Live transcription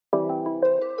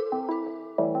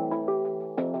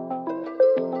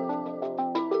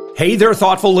Hey there,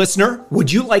 thoughtful listener.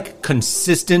 Would you like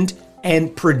consistent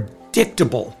and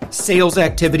predictable sales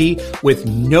activity with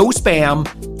no spam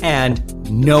and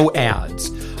no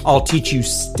ads? I'll teach you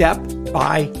step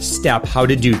by step how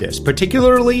to do this,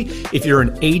 particularly if you're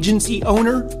an agency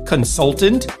owner,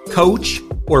 consultant, coach,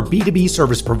 or B2B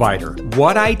service provider.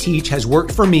 What I teach has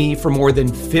worked for me for more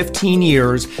than 15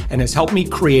 years and has helped me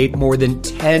create more than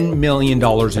 $10 million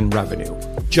in revenue.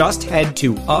 Just head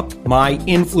to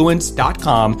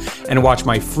upmyinfluence.com and watch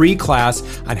my free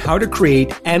class on how to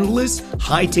create endless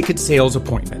high-ticket sales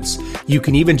appointments. You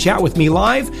can even chat with me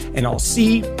live, and I'll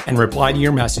see and reply to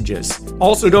your messages.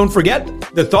 Also, don't forget,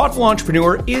 the Thoughtful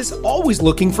Entrepreneur is always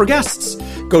looking for guests.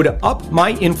 Go to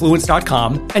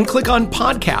upmyinfluence.com and click on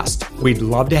podcast. We'd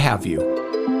love to have you.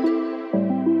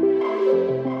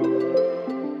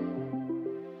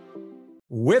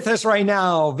 With us right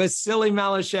now, Vasily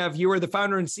Malyshev. You are the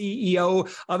founder and CEO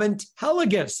of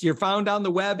Intelogos. You're found on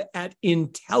the web at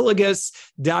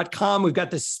Intelogos.com. We've got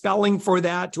the spelling for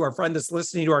that to our friend that's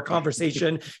listening to our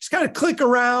conversation. Just kind of click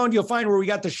around. You'll find where we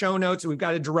got the show notes, and we've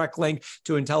got a direct link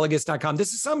to Intelogos.com.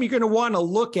 This is something you're going to want to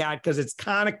look at because it's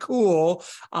kind of cool.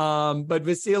 But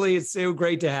Vasily, it's so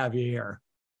great to have you here.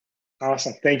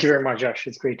 Awesome. Thank you very much, Josh.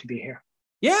 It's great to be here.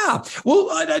 Yeah. Well,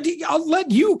 I'll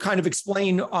let you kind of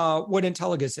explain what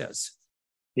Intelogos is.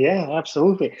 Yeah,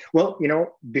 absolutely. Well,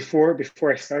 before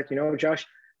I start, Josh,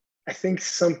 I think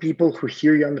some people who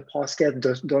hear you on the podcast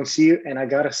don't see you. And I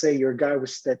got to say, you're a guy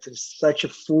that is such a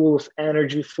full of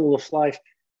energy, full of life.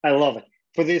 I love it.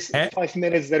 For these 5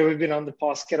 minutes that we've been on the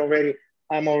podcast already,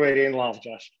 I'm already in love,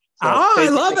 Josh. So I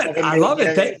love it. I love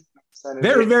it.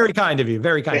 Very, very kind of you.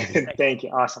 Very kind of you. Thank you.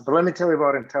 Awesome. But let me tell you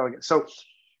about Intelogos. So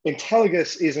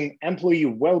Intelogos is an employee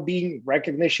well-being,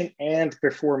 recognition, and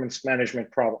performance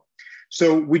management problem.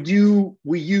 So we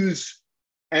use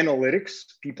analytics,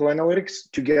 people analytics,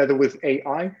 together with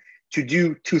AI to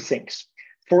do two things.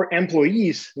 For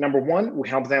employees, number one, we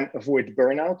help them avoid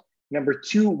burnout. Number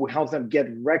two, we help them get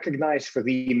recognized for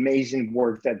the amazing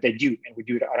work that they do, and we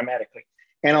do it automatically.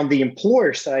 And on the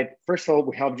employer side, first of all,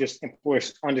 we help just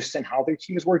employers understand how their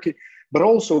team is working, but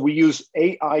also we use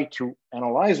AI to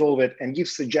analyze all of it and give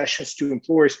suggestions to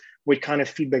employers what kind of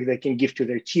feedback they can give to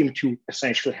their team to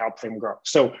essentially help them grow.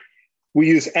 So we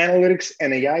use analytics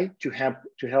and AI to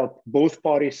help both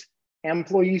parties,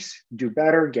 employees do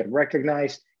better, get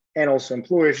recognized, and also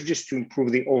employers just to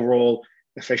improve the overall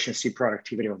efficiency,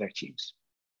 productivity of their teams.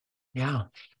 Yeah.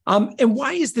 And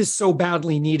why is this so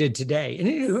badly needed today?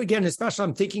 And again, especially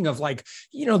I'm thinking of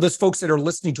those folks that are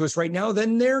listening to us right now,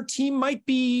 then their team might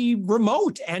be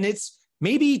remote and it's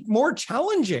maybe more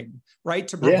challenging, right?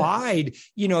 To provide,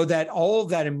 that all of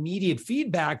that immediate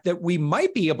feedback that we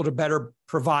might be able to better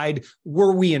provide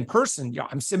were we in person. Yeah,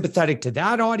 I'm sympathetic to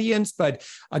that audience, but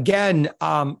again,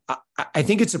 I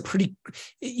think it's a pretty,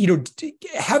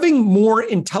 having more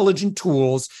intelligent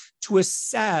tools to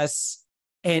assess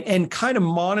and kind of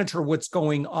monitor what's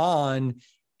going on,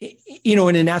 in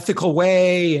an ethical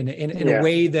way and in a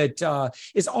way that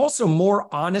is also more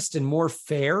honest and more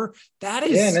fair.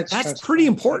 That's pretty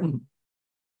important.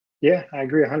 Yeah, I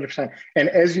agree 100%. And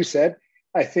as you said,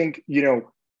 I think,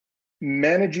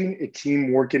 managing a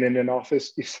team working in an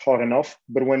office is hard enough,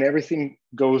 but when everything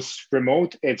goes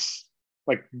remote, it's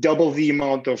like double the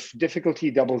amount of difficulty,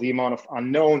 double the amount of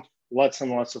unknown, lots and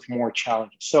lots of more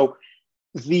challenges. So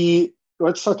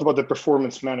let's talk about the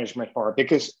performance management part,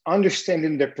 because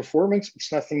understanding their performance,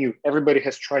 it's nothing new. Everybody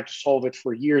has tried to solve it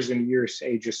for years and years,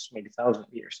 ages, maybe thousands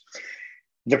of years.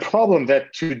 The problem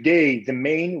that today, the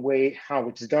main way how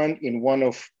it's done in one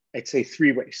of, I'd say,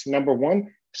 three ways. Number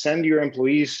one, send your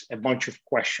employees a bunch of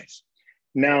questions.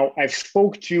 Now, I've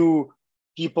spoke to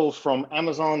people from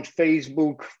Amazon,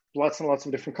 Facebook, lots and lots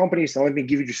of different companies. And let me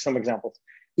give you just some examples.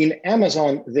 In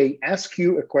Amazon, they ask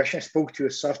you a question. I spoke to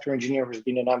a software engineer who's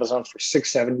been in Amazon for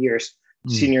 6-7 years,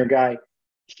 senior guy.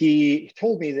 He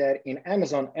told me that in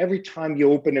Amazon, every time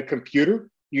you open a computer,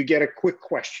 you get a quick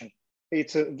question.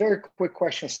 It's a very quick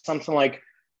question, something like,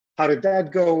 how did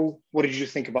that go? What did you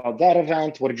think about that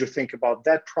event? What did you think about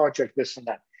that project? This and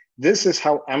that. This is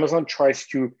how Amazon tries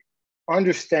to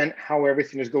understand how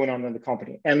everything is going on in the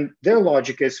company. And their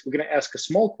logic is, we're going to ask a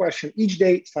small question each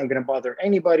day. It's not going to bother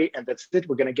anybody. And that's it.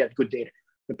 We're going to get good data.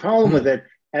 The problem with it,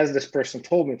 as this person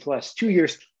told me for the last 2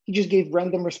 years, he just gave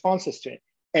random responses to it.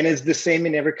 And it's the same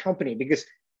in every company, because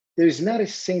there's not a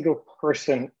single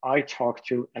person I talk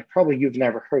to, and probably you've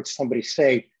never heard somebody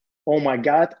say, oh my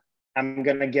God, I'm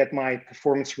going to get my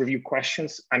performance review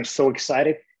questions. I'm so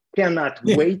excited. Cannot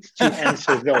wait to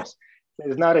answer those.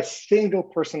 There's not a single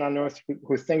person on earth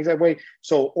who thinks that way.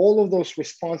 So all of those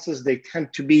responses, they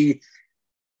tend to be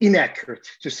inaccurate,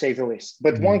 to say the least.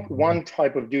 But Mhm. one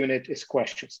type of doing it is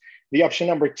questions. The option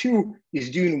number two is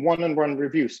doing one-on-one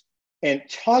reviews. And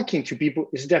talking to people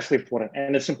is definitely important.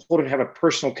 And it's important to have a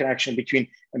personal connection between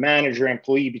a manager and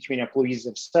employee, between employees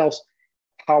themselves.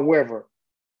 However,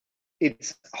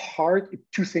 it's hard.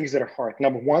 Two things that are hard.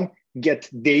 Number one, get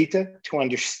data to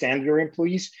understand your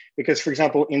employees. Because, for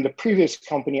example, in the previous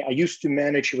company I used to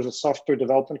manage, it was a software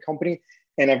development company,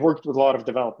 and I've worked with a lot of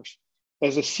developers.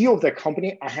 As a CEO of that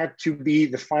company, I had to be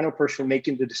the final person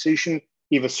making the decision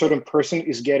if a certain person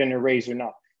is getting a raise or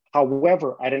not.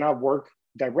 However, I did not work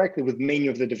directly with many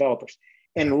of the developers.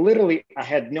 And literally, I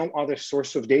had no other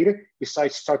source of data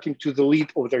besides talking to the lead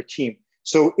of their team.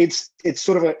 So it's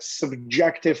sort of a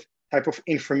subjective type of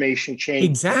information chain.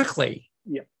 Exactly.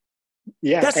 Yeah.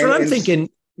 Yeah. That's what I'm thinking.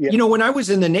 Yeah. When I was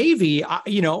in the Navy,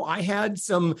 I had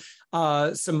some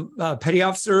petty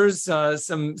officers,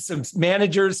 some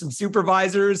managers, some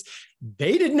supervisors.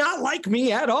 They did not like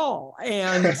me at all.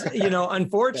 And,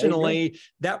 unfortunately,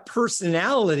 that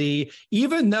personality,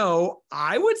 even though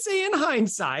I would say in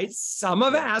hindsight, some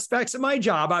of the aspects of my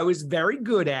job I was very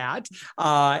good at,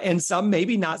 and some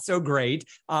maybe not so great.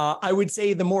 I would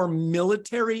say the more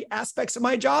military aspects of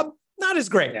my job, not as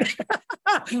great.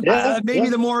 Maybe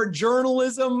the more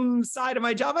journalism side of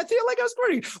my job, I feel like I was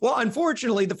pretty well.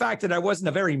 Unfortunately, the fact that I wasn't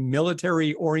a very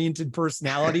military oriented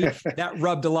personality, that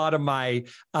rubbed a lot of my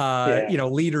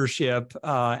leadership,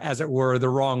 as it were, the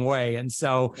wrong way. And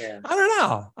so I don't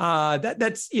know.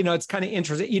 That's it's kind of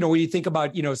interesting. When you think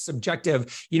about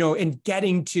subjective, and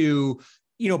getting to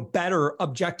better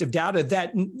objective data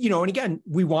that and again,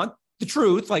 we want the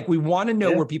truth. Like, we want to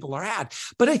know where people are at,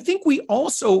 but I think we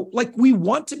also we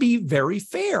want to be very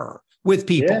fair with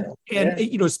people, and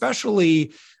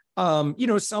especially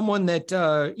someone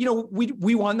that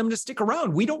we want them to stick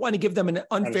around. We don't want to give them an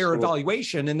unfair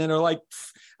evaluation and then they're like,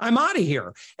 I'm out of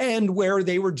here, and where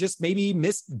they were just maybe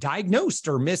misdiagnosed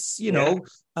or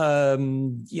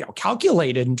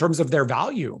calculated in terms of their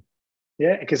value.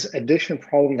 Yeah, because additional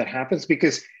problem that happens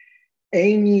because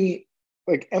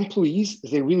employees,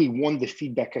 they really want the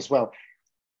feedback as well.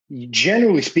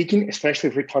 Generally speaking, especially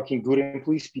if we're talking good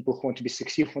employees, people who want to be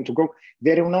successful, want to grow,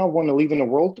 they do not want to live in a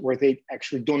world where they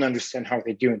actually don't understand how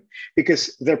they're doing.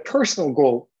 Because their personal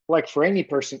goal, like for any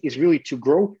person, is really to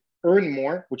grow, earn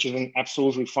more, which is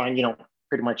absolutely fine.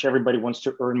 Pretty much everybody wants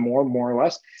to earn more or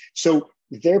less. So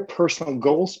their personal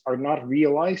goals are not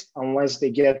realized unless they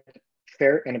get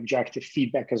fair and objective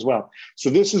feedback as well. So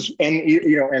this is,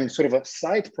 and sort of a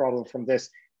side problem from this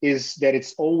is that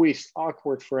it's always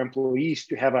awkward for employees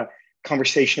to have a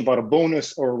conversation about a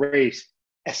bonus or a raise,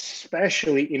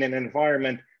 especially in an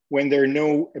environment when there are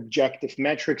no objective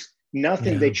metrics,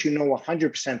 nothing that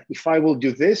 100%. If I will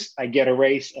do this, I get a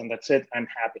raise and that's it, I'm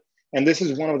happy. And this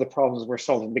is one of the problems we're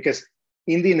solving, because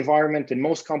in the environment, in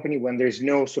most companies, when there's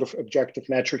no sort of objective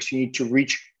metrics you need to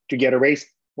reach to get a raise,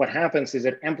 what happens is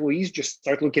that employees just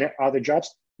start looking at other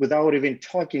jobs without even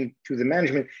talking to the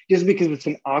management, just because it's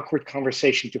an awkward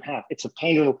conversation to have. It's a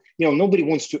painful, nobody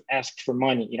wants to ask for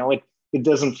money. It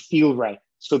doesn't feel right.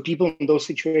 So people in those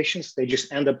situations, they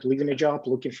just end up leaving a job,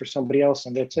 looking for somebody else,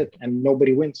 and that's it. And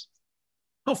nobody wins.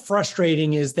 How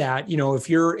frustrating is that, if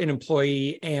you're an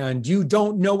employee and you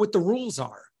don't know what the rules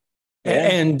are,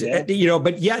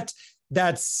 but yet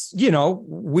that's,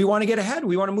 we want to get ahead.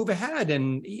 We want to move ahead.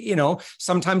 And,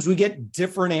 sometimes we get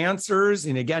different answers.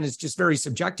 And again, it's just very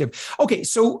subjective. Okay.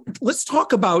 So let's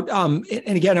talk about,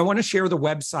 and again, I want to share the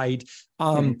website,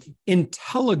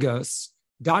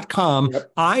 Intelogos.com,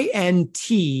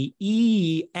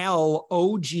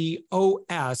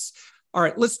 Intelogos. All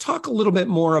right. Let's talk a little bit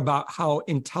more about how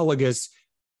Intelogos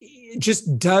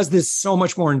just does this so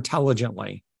much more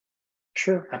intelligently.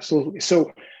 Sure. Absolutely.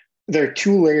 So there are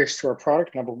two layers to our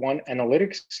product. Number one,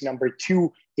 analytics. Number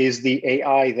two is the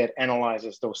AI that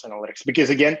analyzes those analytics. Because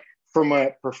again, from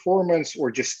a performance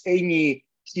or just any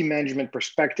team management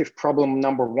perspective, problem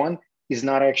number one is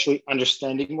not actually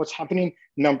understanding what's happening.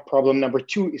 Problem number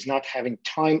two is not having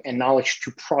time and knowledge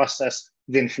to process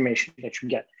the information that you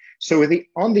get. So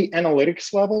on the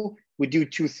analytics level, we do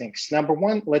two things. Number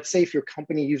one, let's say if your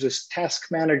company uses task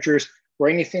managers or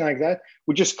anything like that,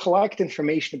 we just collect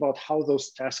information about how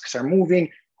those tasks are moving,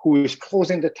 who is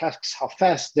closing the tasks, how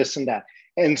fast, this and that.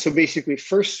 And so basically,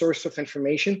 first source of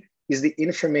information is the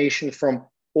information from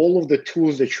all of the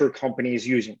tools that your company is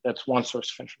using. That's one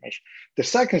source of information. The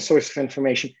second source of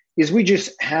information is we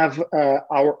just have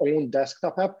our own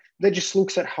desktop app that just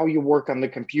looks at how you work on the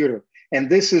computer. And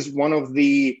this is one of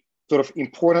the sort of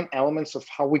important elements of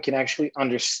how we can actually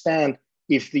understand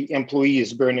if the employee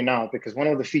is burning out, because one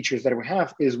of the features that we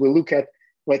have is we look at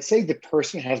let's say the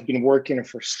person has been working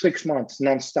for 6 months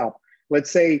nonstop.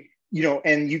 Let's say,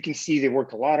 and you can see they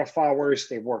work a lot of hours,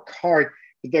 they work hard,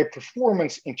 but their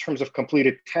performance in terms of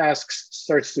completed tasks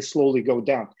starts to slowly go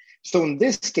down. So in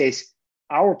this case,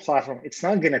 our platform, it's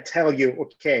not going to tell you,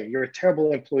 okay, you're a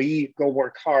terrible employee, go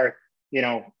work hard,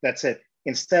 that's it.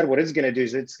 Instead, what it's going to do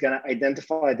is it's going to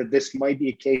identify that this might be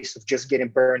a case of just getting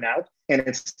burned out. And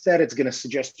instead, it's going to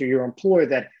suggest to your employer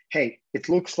that, hey, it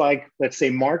looks like, let's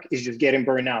say Mark is just getting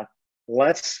burned out.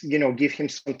 Let's, give him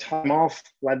some time off,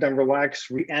 let them relax,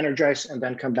 re-energize, and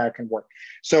then come back and work.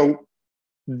 So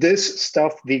this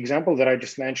stuff, the example that I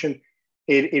just mentioned,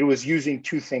 it was using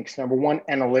two things. Number one,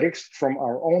 analytics from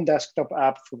our own desktop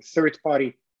app, from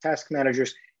third-party task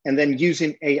managers, and then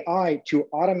using AI to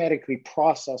automatically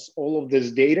process all of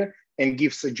this data and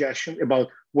give suggestions about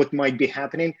what might be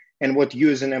happening and what you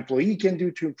as an employee can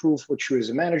do to improve, what you as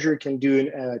a manager can do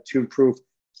to improve,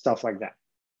 stuff like that.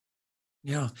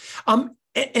 Yeah.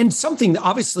 And something that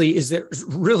obviously is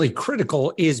really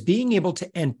critical is being able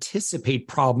to anticipate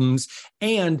problems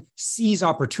and seize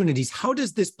opportunities. How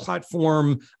does this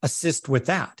platform assist with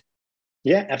that?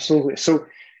 Yeah, absolutely. So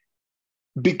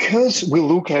because we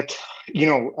look at,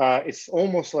 it's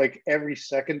almost like every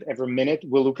second, every minute,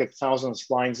 we look at thousands of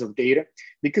lines of data.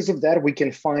 Because of that, we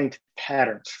can find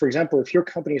patterns. For example, if your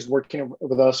company is working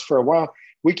with us for a while,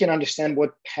 we can understand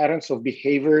what patterns of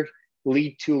behavior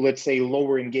lead to, let's say,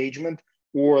 lower engagement,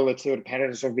 or let's say what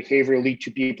patterns of behavior lead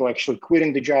to people actually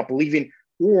quitting the job, leaving,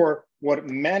 or what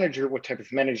type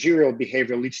of managerial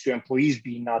behavior leads to employees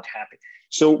being not happy.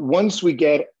 So once we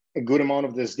get a good amount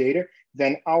of this data,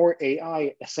 then our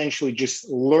AI essentially just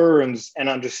learns and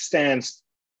understands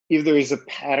if there is a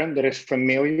pattern that is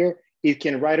familiar. It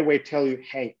can right away tell you,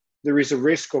 hey, there is a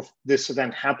risk of this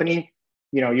event happening.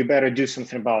 You better do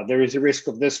something about it. There is a risk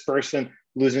of this person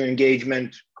losing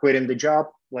engagement, quitting the job.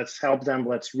 Let's help them.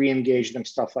 Let's re-engage them,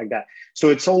 stuff like that. So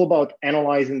it's all about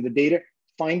analyzing the data,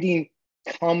 finding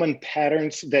common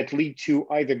patterns that lead to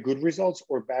either good results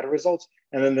or bad results.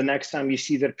 And then the next time you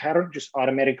see that pattern, just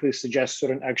automatically suggest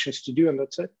certain actions to do, and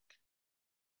that's it.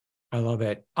 I love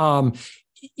it.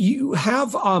 You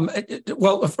have,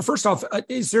 well, first off,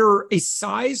 is there a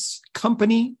size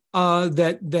company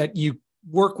that you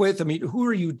work with? I mean,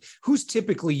 who's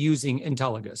typically using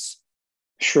Intelogos?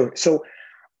 Sure. So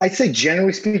I'd say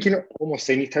generally speaking, almost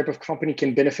any type of company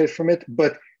can benefit from it,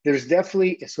 but there's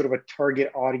definitely a sort of a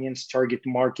target audience, target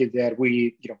market that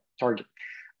we target,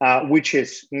 which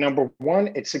is number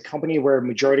one, it's a company where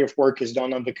majority of work is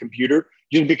done on the computer,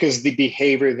 just because the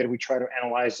behavior that we try to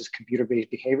analyze is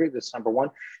computer-based behavior. That's number one.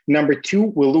 Number two,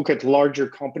 we'll look at larger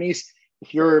companies.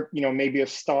 If you're, maybe a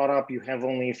startup, you have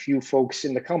only a few folks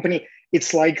in the company,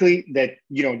 it's likely that,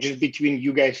 just between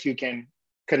you guys, you can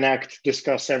connect,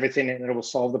 discuss everything, and it will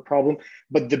solve the problem.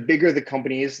 But the bigger the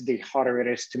company is, the harder it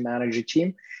is to manage a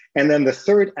team. And then the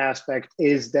third aspect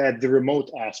is that the remote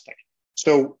aspect.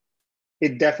 So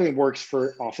it definitely works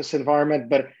for office environment,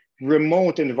 but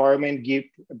remote environment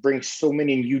brings so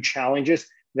many new challenges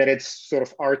that it's sort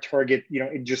of our target,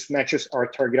 it just matches our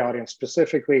target audience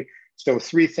specifically. So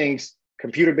three things: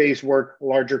 computer-based work,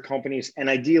 larger companies, and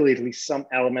ideally at least some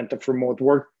element of remote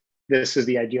work. This is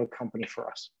the ideal company for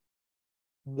us.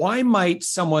 Why might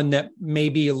someone that may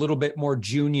be a little bit more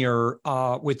junior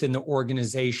within the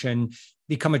organization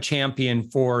become a champion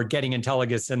for getting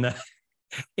Intelligence in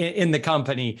the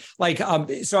company?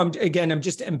 So I'm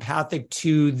just empathic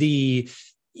to the,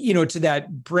 to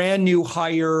that brand new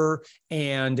hire.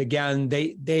 And again,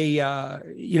 they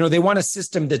want a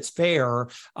system that's fair.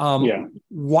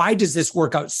 Why does this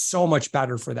work out so much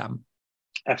better for them?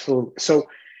 Absolutely. So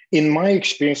in my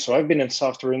experience, so I've been in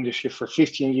software industry for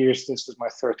 15 years. This is my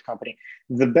third company.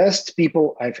 The best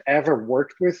people I've ever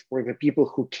worked with were the people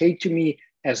who came to me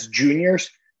as juniors,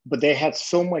 but they had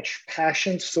so much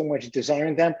passion, so much desire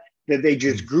in them that they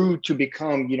just grew to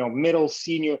become, middle,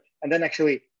 senior, and then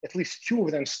actually at least two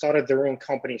of them started their own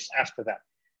companies after that.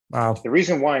 Wow. The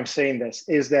reason why I'm saying this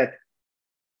is that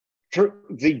for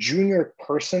the junior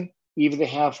person, if they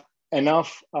have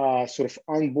enough sort of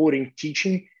onboarding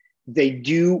teaching, they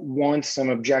do want some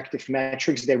objective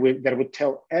metrics that would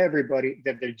tell everybody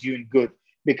that they're doing good.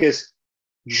 Because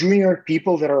junior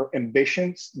people that are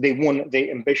ambitious, they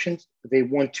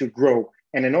want to grow.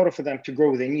 And in order for them to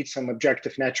grow, they need some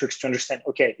objective metrics to understand,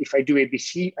 okay, if I do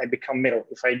ABC, I become middle.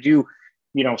 If I do,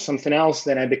 something else,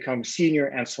 then I become senior,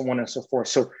 and so on and so forth.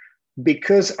 So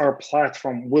because our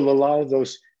platform will allow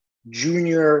those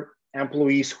junior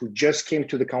employees who just came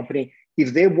to the company,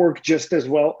 if they work just as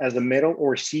well as a middle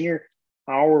or senior,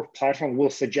 our platform will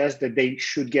suggest that they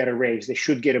should get a raise, they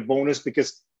should get a bonus,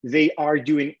 because they are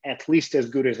doing at least as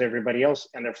good as everybody else,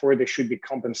 and therefore they should be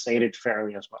compensated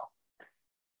fairly as well.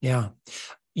 Yeah.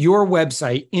 Your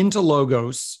website,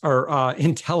 Intelogos or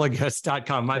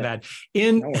Intelogos.com, my bad,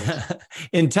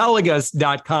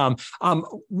 Intelogos.com.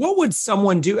 What would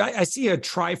someone do? I see a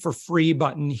try for free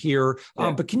button here,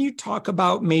 but can you talk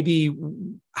about maybe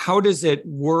how does it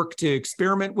work to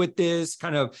experiment with this,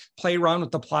 kind of play around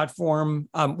with the platform?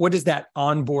 What does that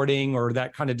onboarding or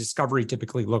that kind of discovery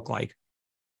typically look like?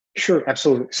 Sure,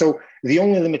 absolutely. So the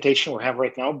only limitation we have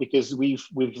right now, because we've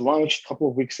launched a couple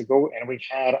of weeks ago and we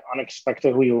had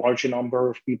unexpectedly large number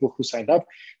of people who signed up.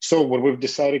 So what we've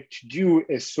decided to do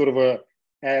is sort of a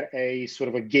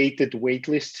gated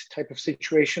waitlist type of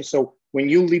situation. So when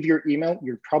you leave your email,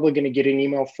 you're probably going to get an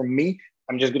email from me.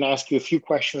 I'm just going to ask you a few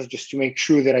questions just to make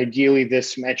sure that ideally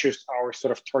this matches our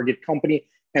sort of target company.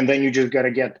 And then you just got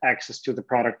to get access to the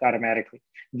product automatically.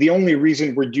 The only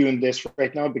reason we're doing this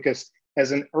right now, because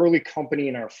as an early company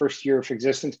in our first year of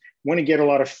existence, want to get a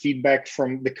lot of feedback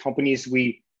from the companies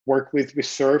we work with, we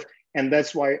serve. And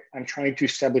that's why I'm trying to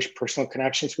establish personal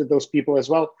connections with those people as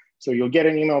well. So you'll get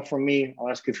an email from me. I'll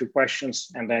ask you a few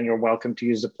questions, and then you're welcome to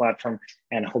use the platform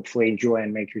and hopefully enjoy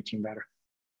and make your team better.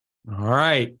 All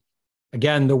right.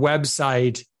 Again, the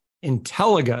website,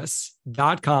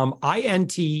 Intelogos.com,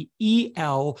 Intelogos.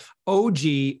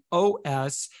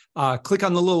 Click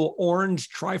on the little orange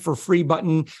try for free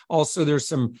button. Also, there's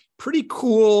some pretty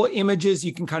cool images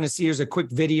you can kind of see. There's a quick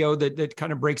video that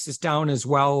kind of breaks this down as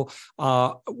well.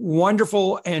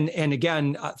 Wonderful. And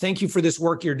again, thank you for this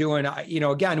work you're doing. I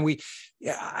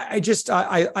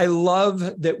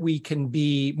love that we can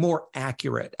be more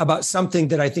accurate about something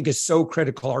that I think is so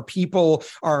critical. Our people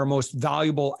are our most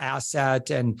valuable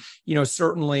asset. And,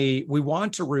 certainly we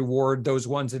want to reward those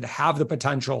ones that have the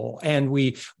potential, and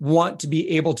we want to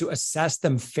be able to assess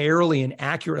them fairly and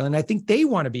accurately. And I think they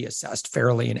want to be assessed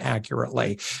fairly and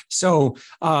accurately. So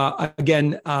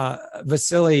again,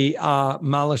 Vasily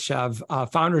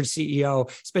Malyshev, founder and CEO,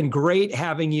 it's been great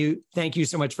having you. Thank you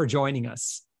so much for joining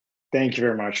us. Thank you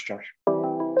very much, Josh.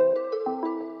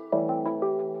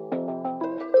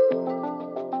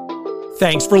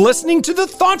 Thanks for listening to the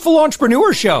Thoughtful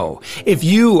Entrepreneur Show. If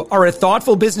you are a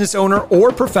thoughtful business owner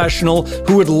or professional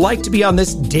who would like to be on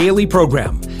this daily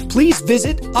program, please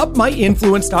visit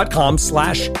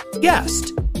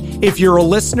upmyinfluence.com/guest. If you're a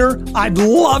listener, I'd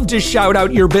love to shout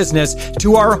out your business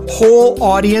to our whole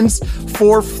audience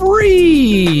for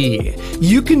free.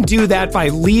 You can do that by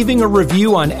leaving a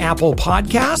review on Apple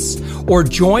Podcasts or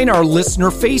join our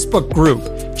listener Facebook group.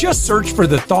 Just search for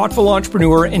The Thoughtful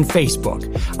Entrepreneur in Facebook.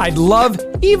 I'd love,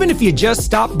 even if you just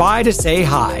stop by to say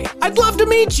hi, I'd love to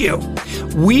meet you.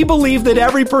 We believe that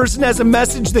every person has a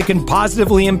message that can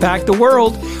positively impact the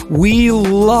world. We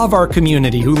love our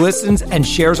community who listens and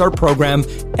shares our program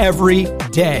every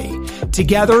day.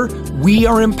 Together, we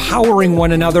are empowering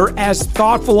one another as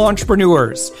thoughtful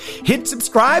entrepreneurs. Hit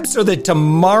subscribe so that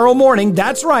tomorrow morning,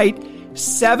 that's right,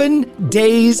 7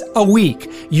 days a week,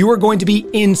 you are going to be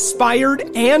inspired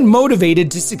and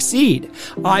motivated to succeed.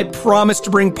 I promise to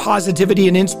bring positivity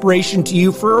and inspiration to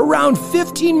you for around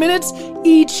 15 minutes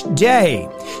each day.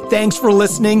 Thanks for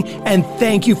listening, and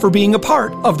thank you for being a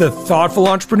part of the Thoughtful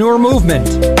Entrepreneur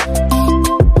movement.